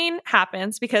 Lightning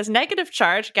happens because negative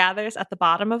charge gathers at the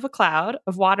bottom of a cloud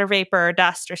of water vapor or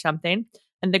dust or something,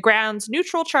 and the ground's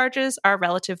neutral charges are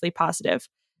relatively positive.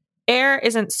 Air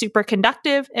isn't super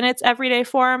conductive in its everyday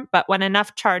form, but when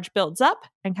enough charge builds up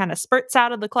and kind of spurts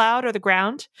out of the cloud or the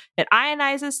ground, it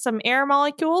ionizes some air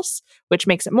molecules, which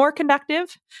makes it more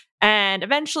conductive. And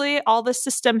eventually, all the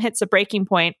system hits a breaking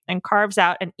point and carves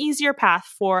out an easier path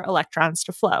for electrons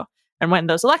to flow. And when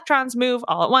those electrons move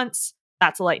all at once,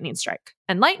 that's a lightning strike.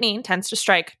 And lightning tends to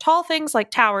strike tall things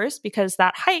like towers because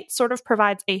that height sort of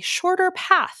provides a shorter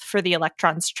path for the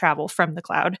electrons to travel from the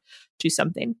cloud to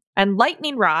something. And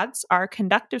lightning rods are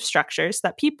conductive structures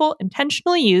that people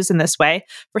intentionally use in this way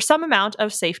for some amount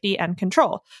of safety and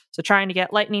control. So trying to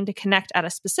get lightning to connect at a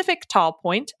specific tall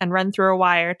point and run through a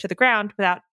wire to the ground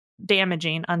without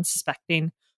damaging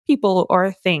unsuspecting people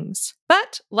or things.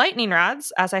 But lightning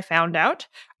rods, as I found out,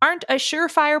 aren't a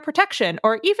surefire protection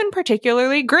or even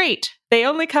particularly great. They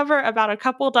only cover about a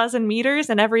couple dozen meters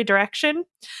in every direction,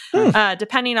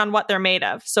 depending on what they're made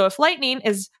of. So if lightning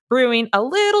is brewing a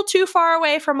little too far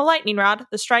away from a lightning rod,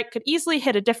 the strike could easily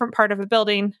hit a different part of a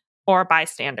building or a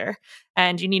bystander.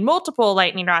 And you need multiple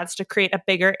lightning rods to create a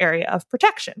bigger area of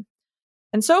protection.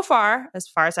 And so far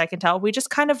as I can tell, we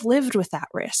just kind of lived with that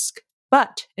risk.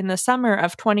 But in the summer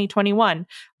of 2021,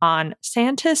 on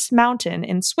Santis Mountain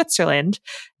in Switzerland,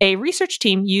 a research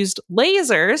team used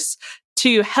lasers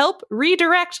to help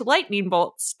redirect lightning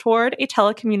bolts toward a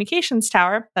telecommunications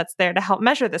tower that's there to help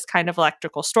measure this kind of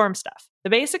electrical storm stuff. The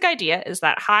basic idea is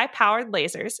that high-powered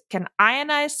lasers can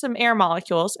ionize some air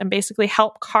molecules and basically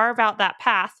help carve out that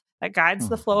path that guides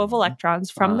the flow of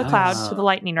electrons from the cloud to the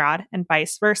lightning rod and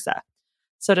vice versa.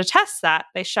 So to test that,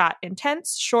 they shot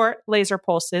intense, short laser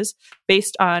pulses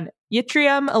based on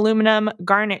yttrium, aluminum,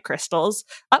 garnet crystals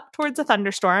up towards a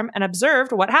thunderstorm and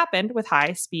observed what happened with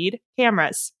high-speed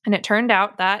cameras. And it turned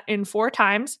out that in 4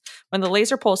 times, when the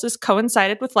laser pulses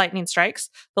coincided with lightning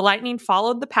strikes, the lightning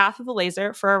followed the path of the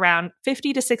laser for around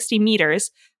 50 to 60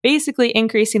 meters, basically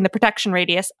increasing the protection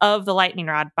radius of the lightning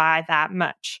rod by that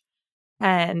much.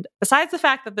 And besides the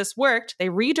fact that this worked, they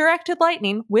redirected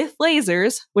lightning with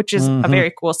lasers, which is a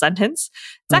very cool sentence.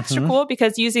 It's extra cool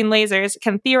because using lasers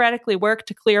can theoretically work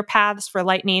to clear paths for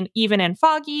lightning even in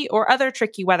foggy or other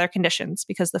tricky weather conditions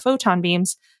because the photon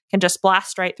beams can just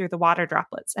blast right through the water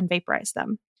droplets and vaporize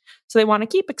them. So they want to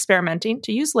keep experimenting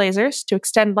to use lasers to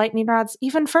extend lightning rods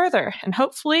even further and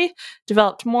hopefully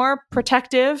develop more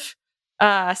protective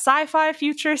sci-fi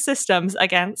future systems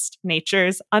against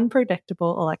nature's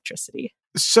unpredictable electricity.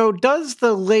 So does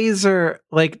the laser,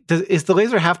 does the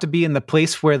laser have to be in the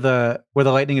place where the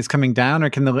lightning is coming down,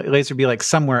 or can the laser be like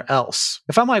somewhere else?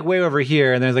 If I'm like way over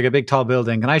here and there's like a big tall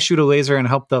building, can I shoot a laser and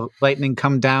help the lightning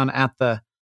come down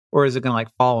or is it going to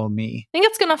like follow me? I think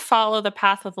it's going to follow the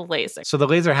path of the laser. So the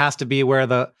laser has to be where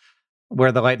the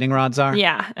lightning rods are?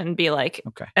 Yeah, and be like,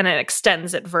 okay. And it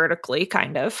extends it vertically,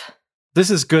 kind of. This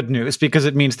is good news because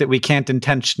it means that we can't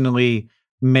intentionally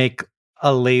make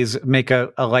a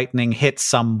lightning hit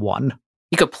someone.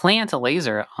 You could plant a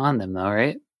laser on them though,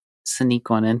 right? Sneak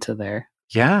one into there.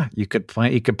 Yeah, you could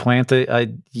plant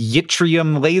a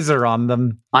yttrium laser on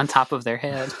them. On top of their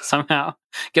head somehow.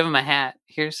 Give them a hat.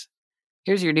 Here's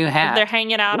your new hat. They're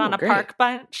hanging out on a park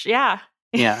bench. Yeah.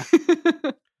 Yeah.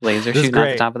 Laser shooting out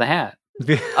the top of the hat.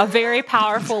 A very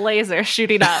powerful laser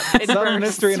shooting up. Some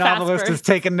mystery novelist is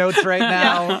taking notes right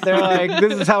now. Yeah. They're like,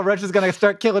 this is how Russia's going to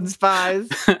start killing spies.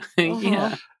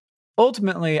 Yeah.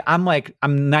 Ultimately, I'm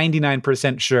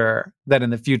 99% sure that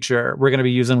in the future, we're going to be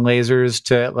using lasers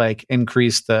to like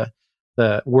increase the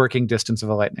working distance of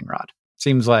a lightning rod.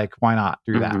 Seems like, why not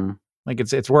do that? Like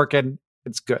it's working.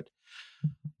 It's good.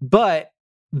 But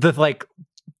the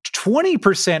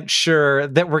 20% sure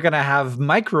that we're going to have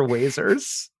micro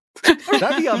lasers.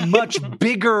 That'd be a much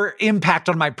bigger impact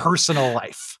on my personal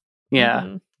life.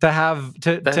 Yeah. To have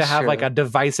like a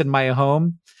device in my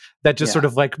home that just sort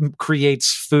of like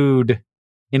creates food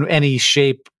in any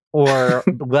shape or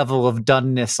level of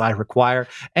doneness I require.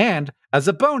 And as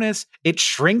a bonus, it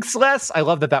shrinks less. I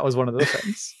love that was one of the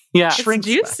things. Yeah. Shrinks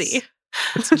juicy.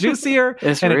 Less. It's juicier.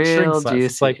 It's and real it shrinks less. juicy.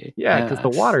 It's like, because the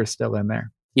water's still in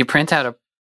there. You print out a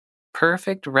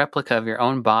perfect replica of your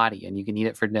own body and you can eat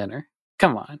it for dinner.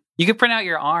 Come on. You could print out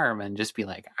your arm and just be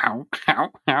like, ow,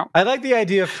 ow, ow. I like the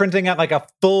idea of printing out like a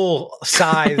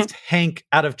full-sized Hank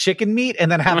out of chicken meat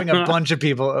and then having a bunch of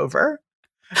people over.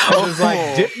 I was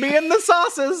like, dip me in the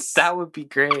sauces. That would be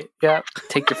great. Yeah.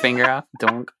 Take your finger off.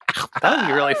 Don't. That would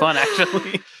be really fun,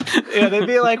 actually. Yeah, they'd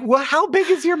be like, well, how big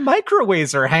is your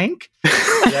microwazer, Hank?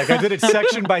 Yeah, I did it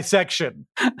section by section.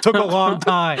 Took a long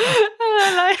time.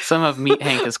 Some of Meat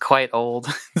Hank is quite old.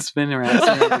 It's been around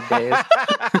 200 days.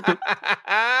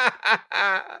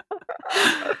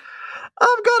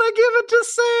 I'm gonna give it to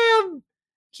Sam.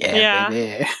 Yeah.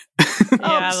 Baby.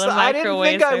 I didn't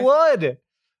think I would.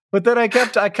 But then I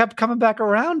kept coming back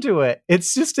around to it.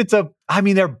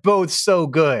 They're both so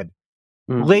good.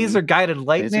 Mm-hmm. Laser guided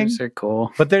lightning. Lasers are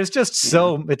cool. But there's just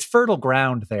it's fertile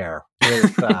ground there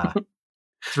with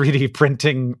 3D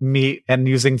printing meat and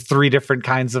using 3 different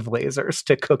kinds of lasers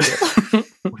to cook it.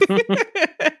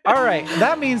 All right.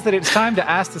 That means that it's time to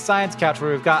ask the Science Couch,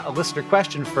 where we've got a listener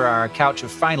question for our couch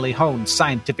of finely honed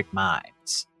scientific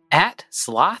minds. At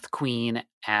Sloth Queen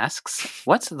asks,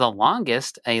 what's the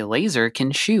longest a laser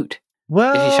can shoot?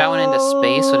 Well, if you shot one into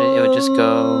space, it would just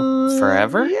go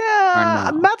forever? Yeah,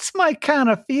 or no? That's my kind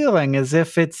of feeling, is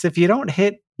if you don't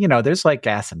hit, there's like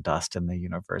gas and dust in the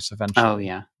universe eventually. Oh,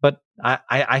 yeah. But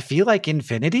I feel like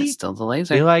infinity. It's still the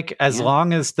laser. I feel like as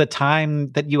long as the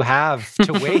time that you have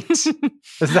to wait. Is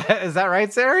that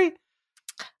right, Sari?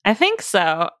 I think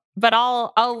so. But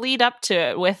I'll lead up to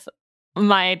it with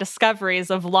my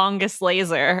discoveries of longest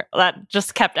laser that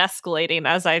just kept escalating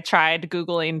as I tried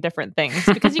Googling different things,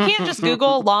 because you can't just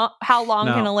Google how long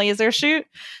can a laser shoot.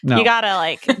 No. You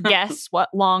gotta guess what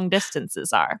long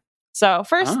distances are. So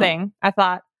first thing I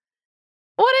thought,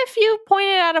 what if you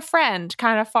pointed at a friend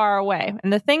kind of far away?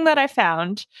 And the thing that I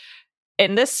found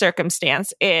in this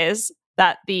circumstance is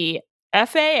that the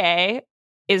FAA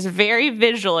is very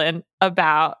vigilant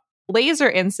about laser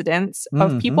incidents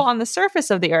of people on the surface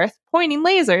of the Earth pointing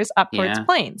lasers up towards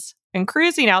planes. And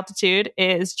cruising altitude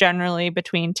is generally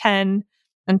between 10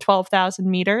 and 12,000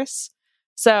 meters.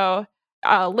 So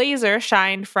a laser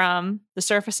shined from the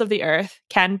surface of the Earth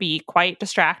can be quite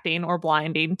distracting or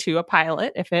blinding to a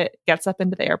pilot if it gets up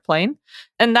into the airplane.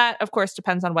 And that, of course,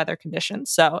 depends on weather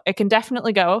conditions. So it can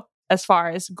definitely go as far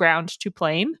as ground to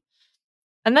plane.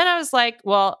 And then I was like,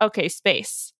 well, okay,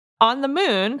 space. On the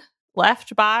moon,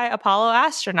 left by Apollo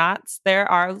astronauts, there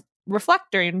are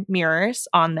reflector mirrors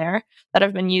on there that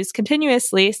have been used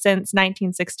continuously since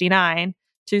 1969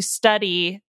 to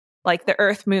study the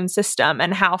Earth-Moon system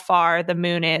and how far the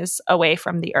moon is away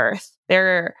from the Earth.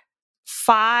 There are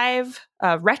 5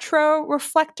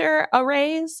 retroreflector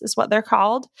arrays is what they're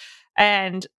called.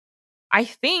 And I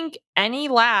think any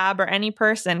lab or any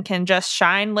person can just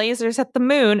shine lasers at the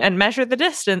moon and measure the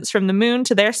distance from the moon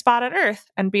to their spot at Earth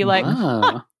and be like,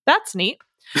 that's neat.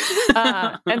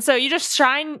 And so you just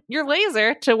shine your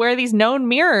laser to where these known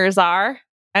mirrors are,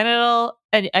 and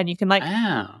and you can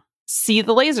see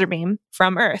the laser beam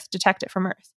from Earth, detect it from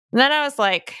Earth. And then I was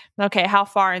like, okay, how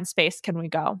far in space can we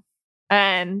go?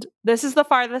 And this is the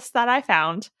farthest that I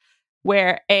found,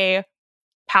 where a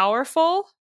powerful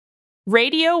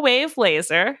radio wave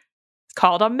laser, it's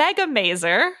called a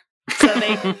megamaser. So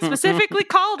they specifically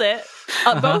called it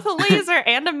both a laser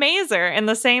and a maser in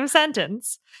the same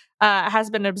sentence. Has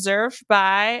been observed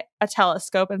by a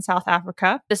telescope in South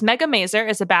Africa. This megamaser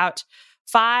is about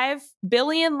 5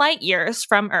 billion light years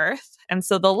from Earth. And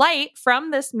so the light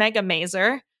from this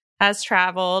megamaser has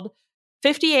traveled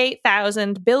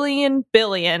 58,000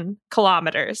 billion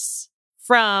kilometers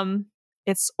from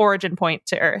its origin point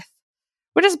to Earth,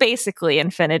 which is basically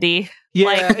infinity.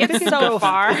 Yeah, it's so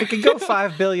far. If it can go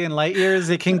 5 billion light years,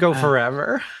 it can go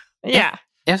forever. Yeah.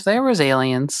 If there was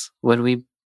aliens, would we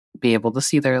be able to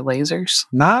see their lasers?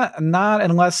 Not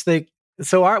unless we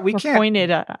can't pointed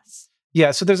at us.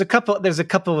 Yeah, so there's a couple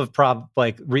of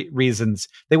reasons.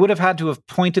 They would have had to have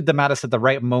pointed them at us at the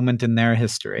right moment in their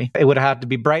history. It would have had to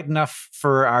be bright enough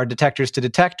for our detectors to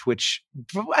detect, which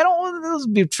those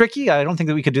would be tricky. I don't think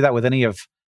that we could do that with any of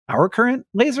our current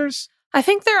lasers. I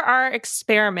think there are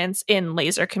experiments in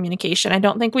laser communication. I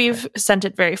don't think we've sent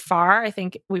it very far. I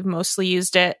think we've mostly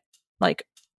used it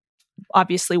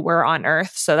obviously we're on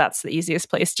Earth, so that's the easiest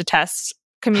place to test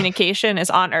communication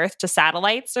is on Earth to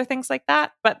satellites or things like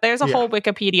that. But there's a whole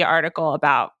Wikipedia article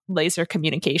about laser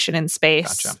communication in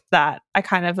space that I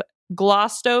kind of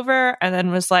glossed over and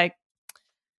then was like,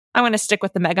 I'm going to stick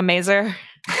with the megamaser.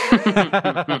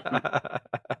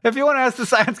 If you want to ask the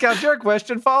Science Couch your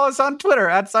question, follow us on Twitter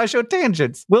at SciShow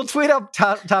Tangents. We'll tweet up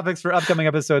topics for upcoming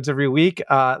episodes every week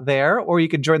there, or you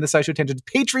can join the SciShow Tangents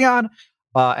Patreon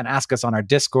and ask us on our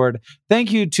Discord.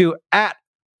 Thank you to at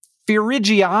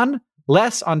Phrygion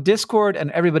Les on Discord,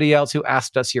 and everybody else who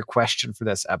asked us your question for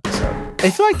this episode.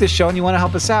 If you like this show and you want to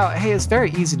help us out, hey, it's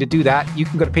very easy to do that. You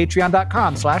can go to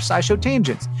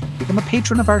patreon.com/SciShowTangents. Become a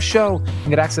patron of our show and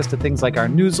get access to things like our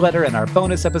newsletter and our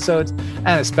bonus episodes. And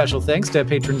a special thanks to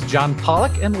patrons John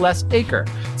Pollock and Les Aker.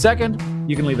 Second,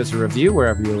 you can leave us a review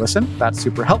wherever you listen. That's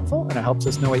super helpful, and it helps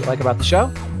us know what you like about the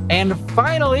show. And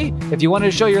finally, if you want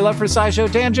to show your love for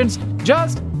SciShow Tangents,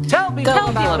 just tell people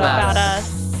about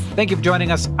us. Thank you for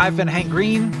joining us. I've been Hank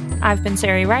Green. I've been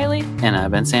Sari Riley. And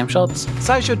I've been Sam Schultz.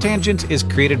 SciShow Tangents is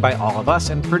created by all of us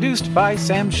and produced by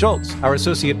Sam Schultz. Our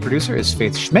associate producer is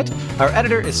Faith Schmidt. Our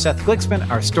editor is Seth Glicksman.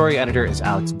 Our story editor is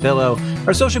Alex Billow.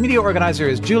 Our social media organizer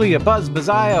is Julia Buzz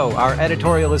Bazzaio. Our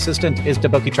editorial assistant is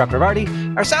Deboki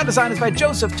Chakravarti. Our sound design is by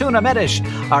Joseph Tuna Medish.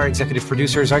 Our executive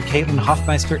producers are Caitlin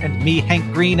Hoffmeister and me,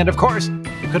 Hank Green. And of course,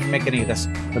 we couldn't make any of this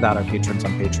without our patrons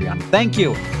on Patreon. Thank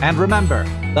you. And remember,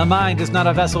 the mind is not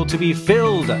a vessel to be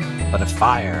filled, but a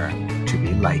fire to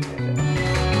be lighted.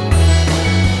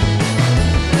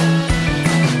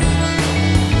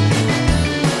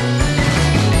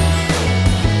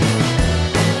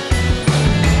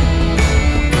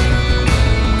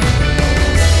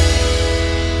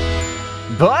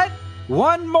 But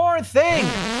one more thing.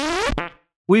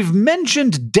 We've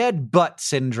mentioned dead butt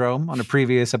syndrome on a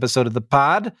previous episode of the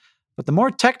pod, but the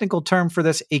more technical term for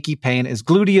this achy pain is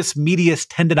gluteus medius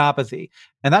tendinopathy.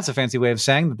 And that's a fancy way of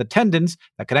saying that the tendons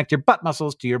that connect your butt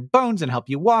muscles to your bones and help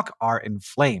you walk are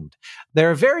inflamed.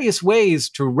 There are various ways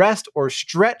to rest or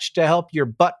stretch to help your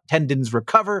butt tendons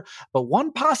recover, but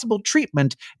one possible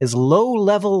treatment is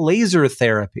low-level laser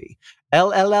therapy.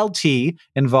 LLLT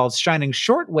involves shining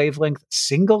short-wavelength,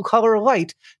 single-color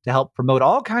light to help promote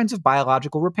all kinds of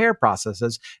biological repair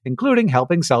processes, including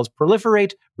helping cells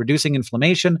proliferate, reducing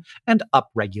inflammation, and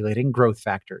upregulating growth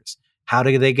factors. How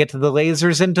do they get to the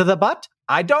lasers into the butt?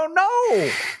 I don't know.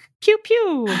 Pew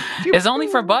pew. It's only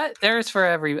for butt? It's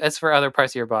for other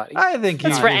parts of your body. I think you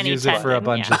use it for a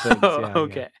bunch of things. Yeah,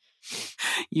 okay. Yeah.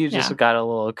 You just got a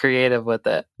little creative with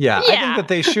it. Yeah, I think that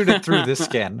they shoot it through the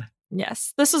skin.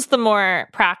 Yes, this is the more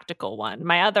practical one.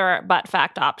 My other butt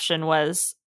fact option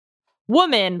was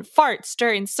woman farts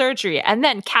during surgery and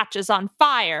then catches on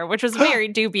fire, which was very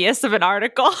dubious of an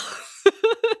article.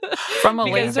 From a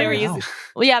laser? They were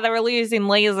using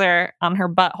laser on her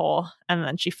butthole, and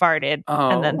then she farted,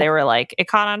 and then they were like, it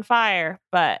caught on fire.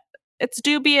 But it's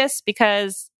dubious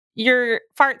because your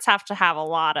farts have to have a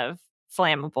lot of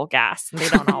flammable gas, and they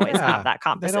don't always have that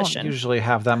composition. They don't usually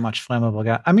have that much flammable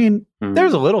gas. I mean,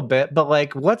 there's a little bit, but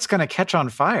like, what's going to catch on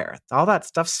fire? All that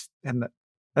stuff's in the.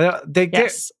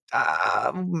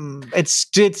 It's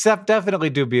definitely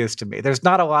dubious to me. There's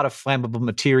not a lot of flammable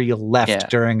material left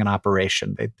during an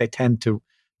operation. They tend to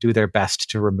do their best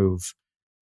to remove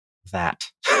that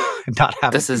and not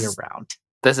have it be around.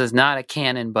 This is not a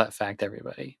canon butt fact,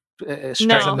 everybody. It's a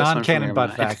non-canon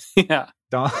butt fact. Yeah.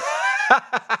 Don't.